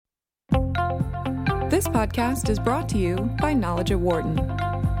This podcast is brought to you by Knowledge at Wharton.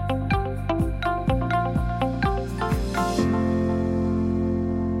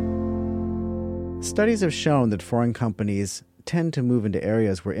 Studies have shown that foreign companies tend to move into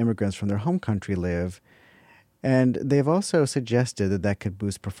areas where immigrants from their home country live, and they've also suggested that that could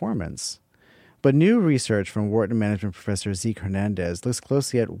boost performance. But new research from Wharton management professor Zeke Hernandez looks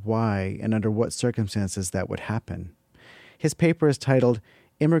closely at why and under what circumstances that would happen. His paper is titled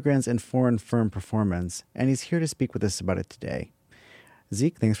Immigrants and Foreign Firm Performance, and he's here to speak with us about it today.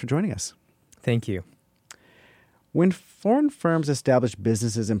 Zeke, thanks for joining us. Thank you. When foreign firms establish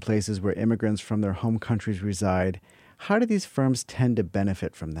businesses in places where immigrants from their home countries reside, how do these firms tend to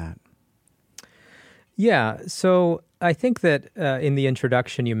benefit from that? Yeah, so I think that in the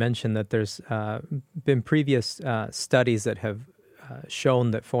introduction you mentioned that there's been previous studies that have shown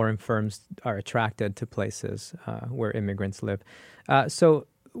that foreign firms are attracted to places where immigrants live. So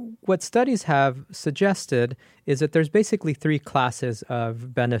what studies have suggested is that there's basically three classes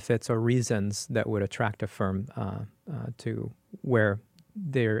of benefits or reasons that would attract a firm to where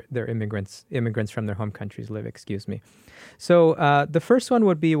their immigrants from their home countries live, So the first one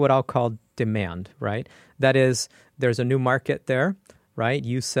would be what I'll call demand, right? That is, there's a new market there, right?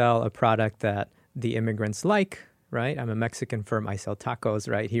 You sell a product that the immigrants like, right? I'm a Mexican firm, I sell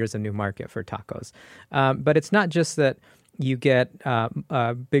tacos, right? Here's a new market for tacos. But it's not just that you get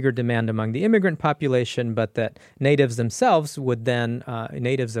a bigger demand among the immigrant population, but that natives themselves would then,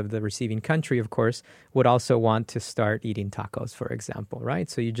 natives of the receiving country, of course, would also want to start eating tacos, for example, right?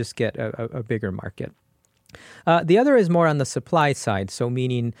 So you just get a bigger market. The other is more on the supply side, so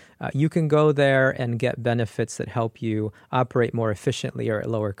meaning you can go there and get benefits that help you operate more efficiently or at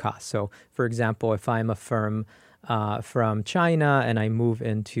lower cost. So, for example, if I'm a firm from China and I move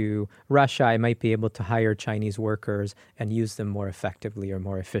into Russia, I might be able to hire Chinese workers and use them more effectively or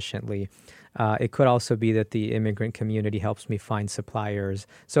more efficiently. It could also be that the immigrant community helps me find suppliers.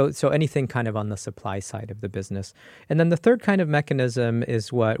 So anything kind of on the supply side of the business. And then the third kind of mechanism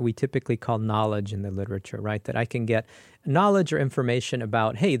is what we typically call knowledge in the literature, right? That I can get knowledge or information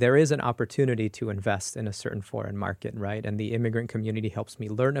about, hey, there is an opportunity to invest in a certain foreign market, right? And the immigrant community helps me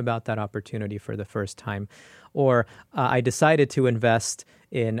learn about that opportunity for the first time. Or I decided to invest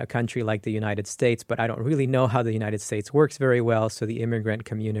in a country like the United States, but I don't really know how the United States works very well, so the immigrant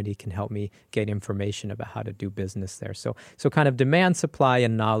community can help me get information about how to do business there. So kind of demand, supply,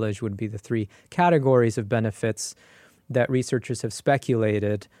 and knowledge would be the three categories of benefits that researchers have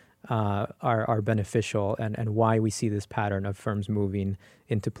speculated are beneficial and why we see this pattern of firms moving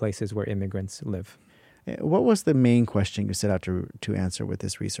into places where immigrants live. What was the main question you set out to answer with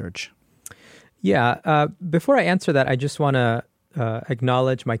this research? Yeah, before I answer that, I just want to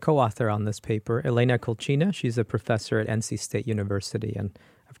acknowledge my co-author on this paper, Elena Colchina. She's a professor at NC State University and,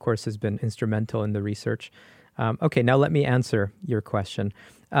 of course, has been instrumental in the research. Okay, now let me answer your question.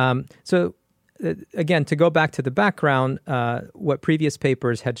 Again, to go back to the background, what previous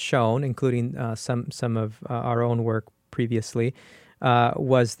papers had shown, including some of our own work previously,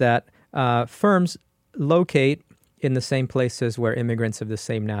 was that firms locate in the same places where immigrants of the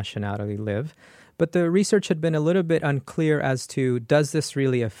same nationality live. But the research had been a little bit unclear as to, does this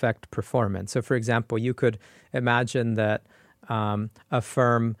really affect performance? So, for example, you could imagine that a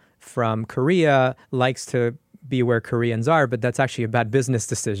firm from Korea likes to be where Koreans are, but that's actually a bad business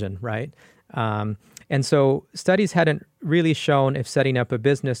decision, right? And so studies hadn't really shown if setting up a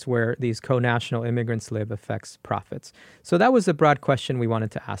business where these co-national immigrants live affects profits. So that was the broad question we wanted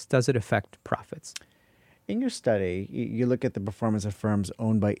to ask. Does it affect profits? In your study, you look at the performance of firms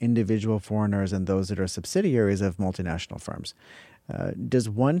owned by individual foreigners and those that are subsidiaries of multinational firms. Does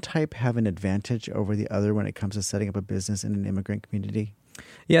one type have an advantage over the other when it comes to setting up a business in an immigrant community?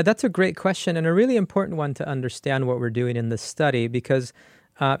 Yeah, that's a great question and a really important one to understand what we're doing in this study because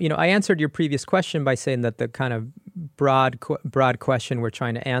I answered your previous question by saying that the kind of broad question we're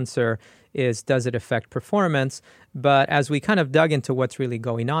trying to answer is, does it affect performance? But as we kind of dug into what's really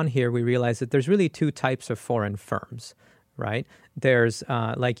going on here, we realized that there's really two types of foreign firms, right? There's,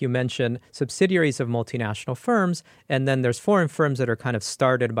 like you mentioned, subsidiaries of multinational firms, and then there's foreign firms that are kind of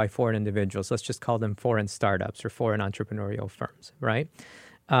started by foreign individuals. Let's just call them foreign startups or foreign entrepreneurial firms, right?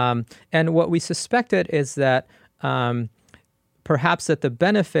 And what we suspected is that perhaps that the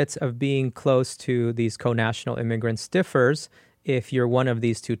benefits of being close to these co-national immigrants differs if you're one of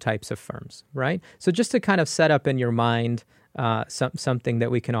these two types of firms, right? So just to kind of set up in your mind something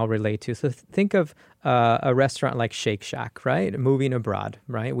that we can all relate to. So think of a restaurant like Shake Shack, right? Moving abroad,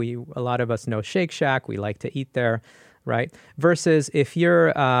 right? A lot of us know Shake Shack. We like to eat there, right? Versus if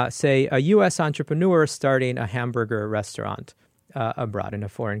you're, say, a U.S. entrepreneur starting a hamburger restaurant abroad in a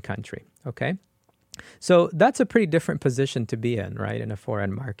foreign country, okay? So that's a pretty different position to be in, right, in a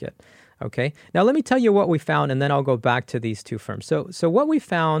foreign market. Okay. Now let me tell you what we found, and then I'll go back to these two firms. So what we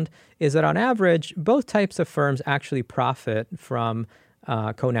found is that on average, both types of firms actually profit from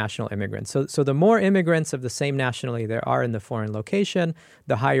co-national immigrants. So the more immigrants of the same nationality there are in the foreign location,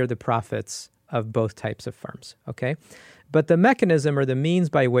 the higher the profits of both types of firms. Okay. But the mechanism or the means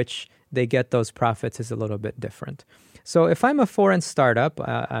by which they get those profits is a little bit different. So if I'm a foreign startup,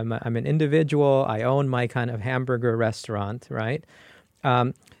 I'm an individual, I own my kind of hamburger restaurant, right?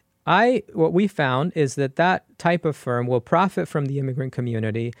 What we found is that type of firm will profit from the immigrant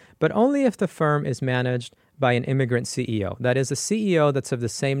community, but only if the firm is managed by an immigrant CEO. That is a CEO that's of the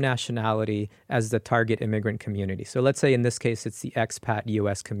same nationality as the target immigrant community. So let's say in this case, it's the expat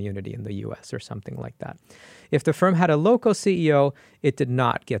U.S. community in the U.S. or something like that. If the firm had a local CEO, it did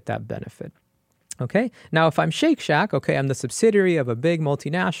not get that benefit. Okay. Now, if I'm Shake Shack, okay, I'm the subsidiary of a big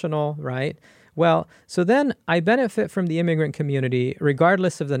multinational, right? Well, so then I benefit from the immigrant community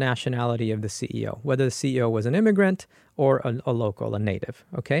regardless of the nationality of the CEO, whether the CEO was an immigrant or a local, a native,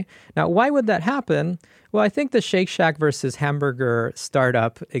 okay? Now, why would that happen? Well, I think the Shake Shack versus hamburger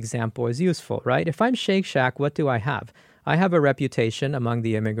startup example is useful, right? If I'm Shake Shack, what do I have? I have a reputation among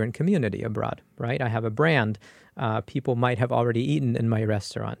the immigrant community abroad, right? I have a brand. People might have already eaten in my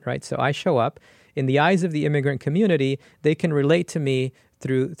restaurant, right? So I show up. In the eyes of the immigrant community, they can relate to me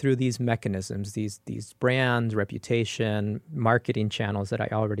through these mechanisms, these brands, reputation, marketing channels that I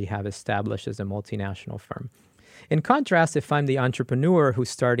already have established as a multinational firm. In contrast, if I'm the entrepreneur who's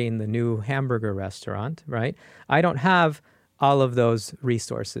starting the new hamburger restaurant, right, I don't have all of those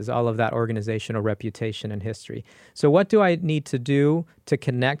resources, all of that organizational reputation and history. So what do I need to do to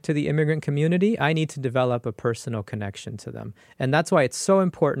connect to the immigrant community? I need to develop a personal connection to them. And that's why it's so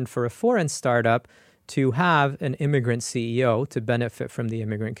important for a foreign startup to have an immigrant CEO to benefit from the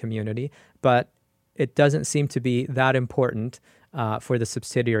immigrant community. But it doesn't seem to be that important for the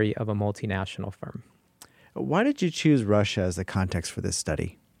subsidiary of a multinational firm. Why did you choose Russia as the context for this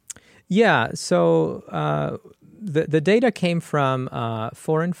study? Yeah, so the data came from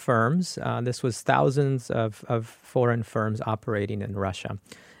foreign firms. This was thousands of foreign firms operating in Russia.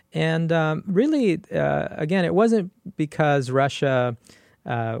 And really, again, it wasn't because Russia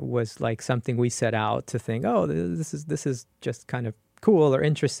was like something we set out to think, oh, this is just kind of cool or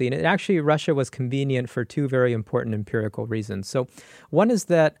interesting. Russia was convenient for two very important empirical reasons. So one is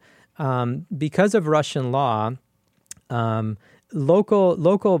that because of Russian law,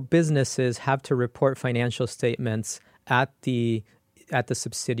 local businesses have to report financial statements at the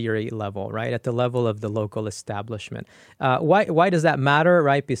subsidiary level, right? At the level of the local establishment. Why does that matter,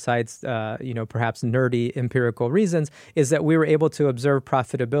 right? Besides, perhaps nerdy empirical reasons, is that we were able to observe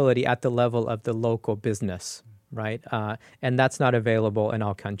profitability at the level of the local business, right? And that's not available in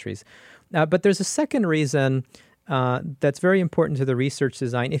all countries. But there's a second reason that's very important to the research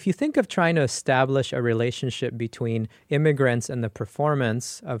design. If you think of trying to establish a relationship between immigrants and the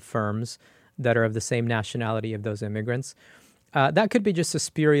performance of firms that are of the same nationality of those immigrants, that could be just a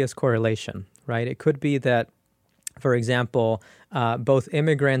spurious correlation, right? It could be that, for example, both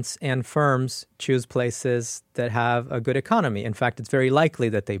immigrants and firms choose places that have a good economy. In fact, it's very likely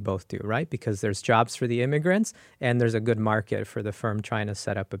that they both do, right? Because there's jobs for the immigrants and there's a good market for the firm trying to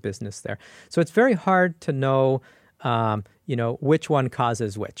set up a business there. So it's very hard to know, which one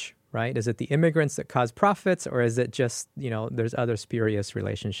causes which, right? Is it the immigrants that cause profits, or is it just, there's other spurious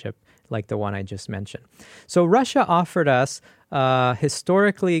relationship like the one I just mentioned? So Russia offered us a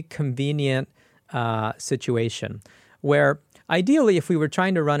historically convenient situation where ideally, if we were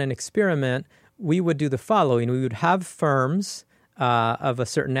trying to run an experiment, we would do the following. We would have firms of a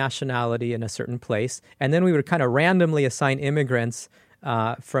certain nationality in a certain place, and then we would kind of randomly assign immigrants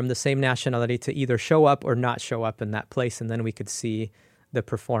from the same nationality to either show up or not show up in that place, and then we could see the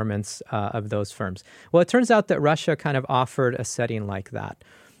performance of those firms. Well, it turns out that Russia kind of offered a setting like that.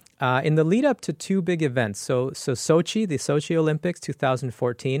 In the lead up to two big events, so Sochi, the Sochi Olympics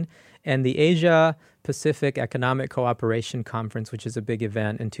 2014, and the Asia Pacific Economic Cooperation Conference, which is a big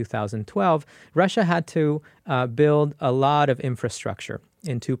event in 2012, Russia had to build a lot of infrastructure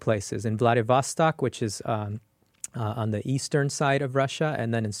in two places, in Vladivostok, which is on the eastern side of Russia,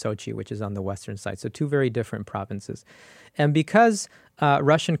 and then in Sochi, which is on the western side. So two very different provinces. And because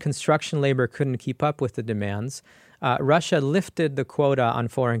Russian construction labor couldn't keep up with the demands, Russia lifted the quota on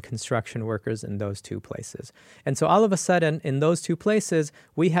foreign construction workers in those two places. And so all of a sudden, in those two places,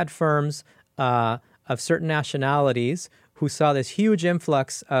 we had firms of certain nationalities who saw this huge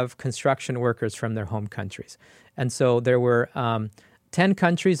influx of construction workers from their home countries. And so there were 10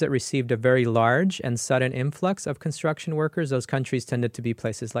 countries that received a very large and sudden influx of construction workers. Those countries tended to be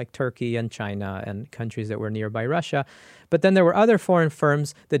places like Turkey and China and countries that were nearby Russia. But then there were other foreign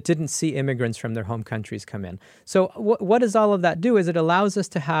firms that didn't see immigrants from their home countries come in. So what does all of that do is it allows us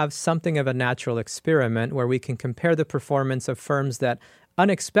to have something of a natural experiment where we can compare the performance of firms that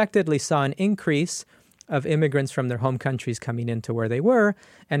unexpectedly saw an increase of immigrants from their home countries coming into where they were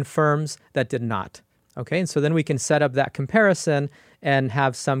and firms that did not. Okay, and so then we can set up that comparison and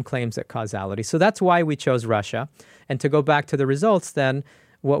have some claims at causality. So that's why we chose Russia. And to go back to the results then,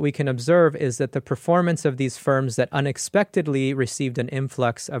 what we can observe is that the performance of these firms that unexpectedly received an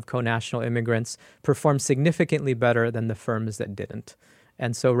influx of co-national immigrants performed significantly better than the firms that didn't.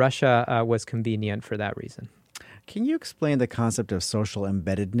 And so Russia was convenient for that reason. Can you explain the concept of social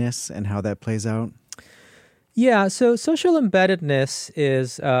embeddedness and how that plays out? Yeah, so social embeddedness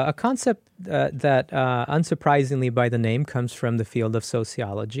is a concept that, unsurprisingly by the name, comes from the field of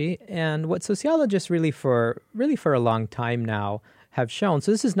sociology. And what sociologists really for a long time now have shown,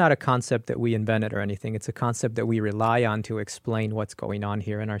 so this is not a concept that we invented or anything, it's a concept that we rely on to explain what's going on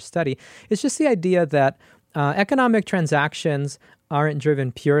here in our study. It's just the idea that economic transactions aren't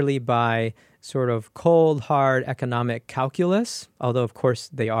driven purely by sort of cold, hard economic calculus, although of course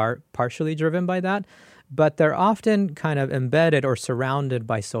they are partially driven by that. But they're often kind of embedded or surrounded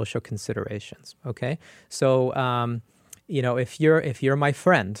by social considerations. Okay, so if you're my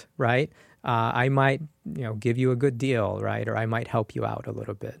friend, right, I might give you a good deal, right, or I might help you out a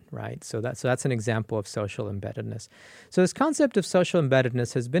little bit, right. So that's an example of social embeddedness. So this concept of social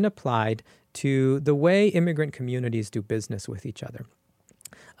embeddedness has been applied to the way immigrant communities do business with each other.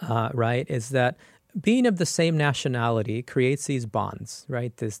 Right, is that being of the same nationality creates these bonds,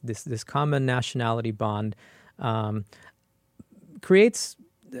 right? This common nationality bond creates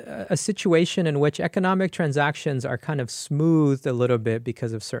a situation in which economic transactions are kind of smoothed a little bit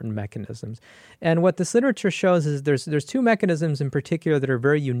because of certain mechanisms. And what this literature shows is there's two mechanisms in particular that are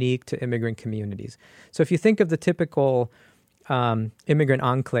very unique to immigrant communities. So if you think of the typical immigrant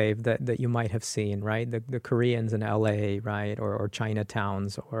enclave that you might have seen, right? The Koreans in LA, right? Or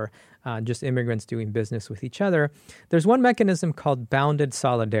Chinatowns, or just immigrants doing business with each other. There's one mechanism called bounded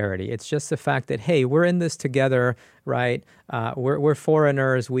solidarity. It's just the fact that, hey, we're in this together, right? We're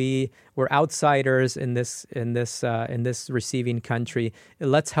foreigners. We're outsiders in this receiving country.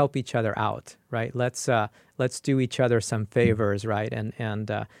 Let's help each other out, right? Let's do each other some favors, right?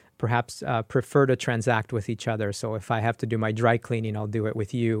 And perhaps prefer to transact with each other. So if I have to do my dry cleaning, I'll do it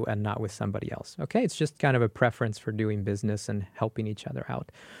with you and not with somebody else. Okay, it's just kind of a preference for doing business and helping each other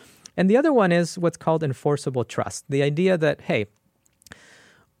out. And the other one is what's called enforceable trust. The idea that, hey,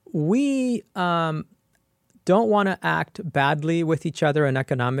 we don't want to act badly with each other in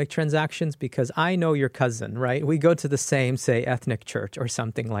economic transactions because I know your cousin, right? We go to the same, say, ethnic church or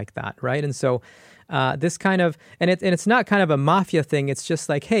something like that, right? And so this kind of, and it's not kind of a mafia thing. It's just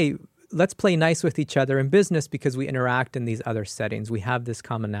like, hey, let's play nice with each other in business because we interact in these other settings. We have this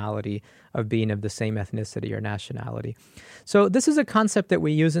commonality of being of the same ethnicity or nationality. So this is a concept that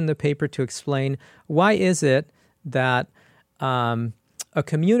we use in the paper to explain why is it that a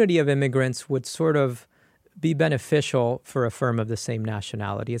community of immigrants would sort of be beneficial for a firm of the same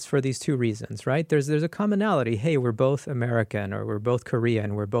nationality. It's for these two reasons, right? There's a commonality. Hey, we're both American, or we're both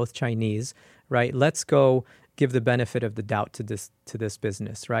Korean, we're both Chinese, right? Let's go give the benefit of the doubt to this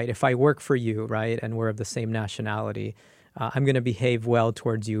business, right? If I work for you, right, and we're of the same nationality, I'm going to behave well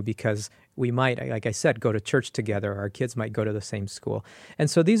towards you because we might, like I said, go to church together. Our kids might go to the same school. And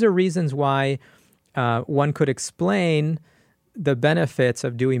so these are reasons why one could explain the benefits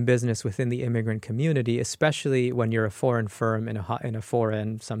of doing business within the immigrant community, especially when you're a foreign firm in a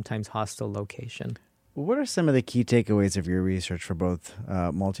foreign, sometimes hostile location. What are some of the key takeaways of your research for both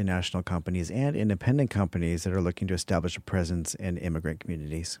multinational companies and independent companies that are looking to establish a presence in immigrant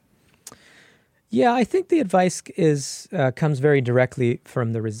communities? Yeah, I think the advice comes very directly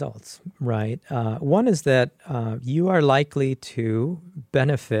from the results, right? One is that you are likely to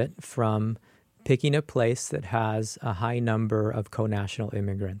benefit from picking a place that has a high number of co-national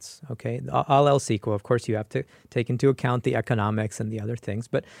immigrants, okay? All else equal. Of course, you have to take into account the economics and the other things.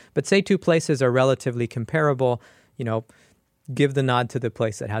 But say two places are relatively comparable, give the nod to the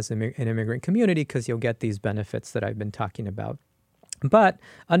place that has an immigrant community because you'll get these benefits that I've been talking about. But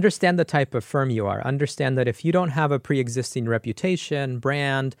understand the type of firm you are. Understand that if you don't have a pre-existing reputation,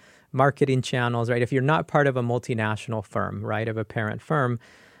 brand, marketing channels, right? If you're not part of a multinational firm, right, of a parent firm,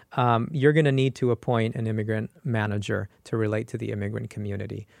 you're going to need to appoint an immigrant manager to relate to the immigrant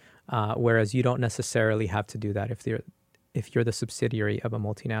community, whereas you don't necessarily have to do that if you're the subsidiary of a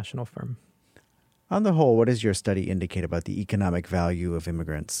multinational firm. On the whole, what does your study indicate about the economic value of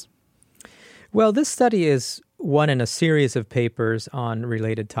immigrants? Well, this study is one in a series of papers on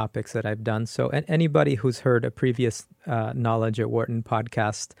related topics that I've done. So anybody who's heard a previous Knowledge at Wharton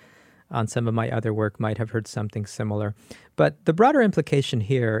podcast on some of my other work might have heard something similar. But the broader implication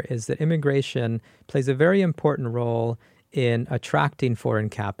here is that immigration plays a very important role in attracting foreign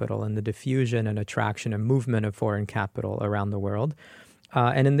capital and the diffusion and attraction and movement of foreign capital around the world.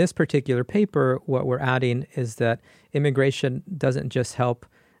 And in this particular paper, what we're adding is that immigration doesn't just help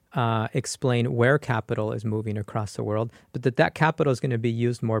explain where capital is moving across the world, but that capital is going to be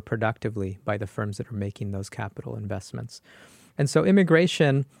used more productively by the firms that are making those capital investments. And so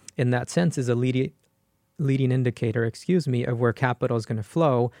immigration, in that sense, is a leading indicator, of where capital is going to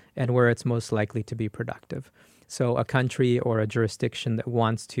flow and where it's most likely to be productive. So a country or a jurisdiction that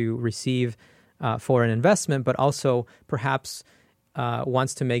wants to receive foreign investment, but also perhaps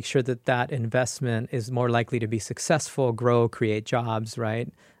wants to make sure that investment is more likely to be successful, grow, create jobs, right?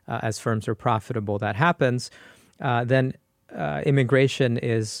 As firms are profitable, that happens, then immigration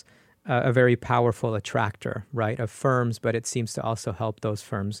is a very powerful attractor, right, of firms, but it seems to also help those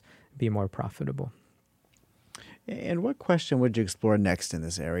firms be more profitable. And what question would you explore next in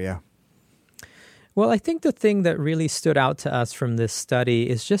this area? Well, I think the thing that really stood out to us from this study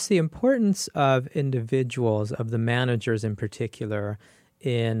is just the importance of individuals, of the managers in particular,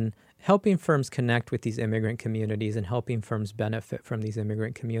 in helping firms connect with these immigrant communities and helping firms benefit from these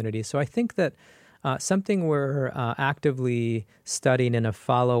immigrant communities. So I think that something we're actively studying in a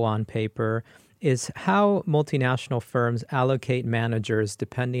follow-on paper is how multinational firms allocate managers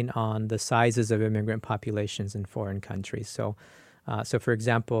depending on the sizes of immigrant populations in foreign countries. So for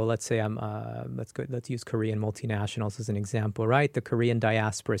example, let's say let's use Korean multinationals as an example, right? The Korean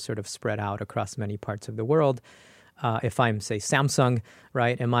diaspora is sort of spread out across many parts of the world. If I'm, say, Samsung,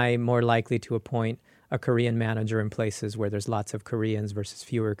 right, am I more likely to appoint a Korean manager in places where there's lots of Koreans versus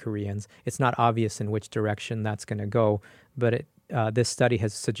fewer Koreans? It's not obvious in which direction that's going to go, but this study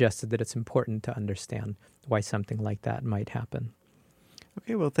has suggested that it's important to understand why something like that might happen.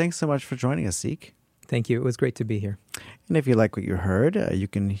 Okay, well, thanks so much for joining us, Zeke. Thank you. It was great to be here. And if you like what you heard, you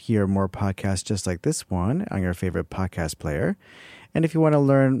can hear more podcasts just like this one on your favorite podcast player. And if you want to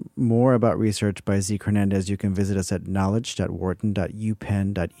learn more about research by Zeke Hernandez, you can visit us at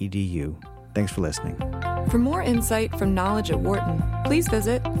knowledge.wharton.upenn.edu. Thanks for listening. For more insight from Knowledge at Wharton, please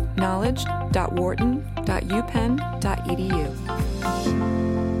visit knowledge.wharton.upenn.edu.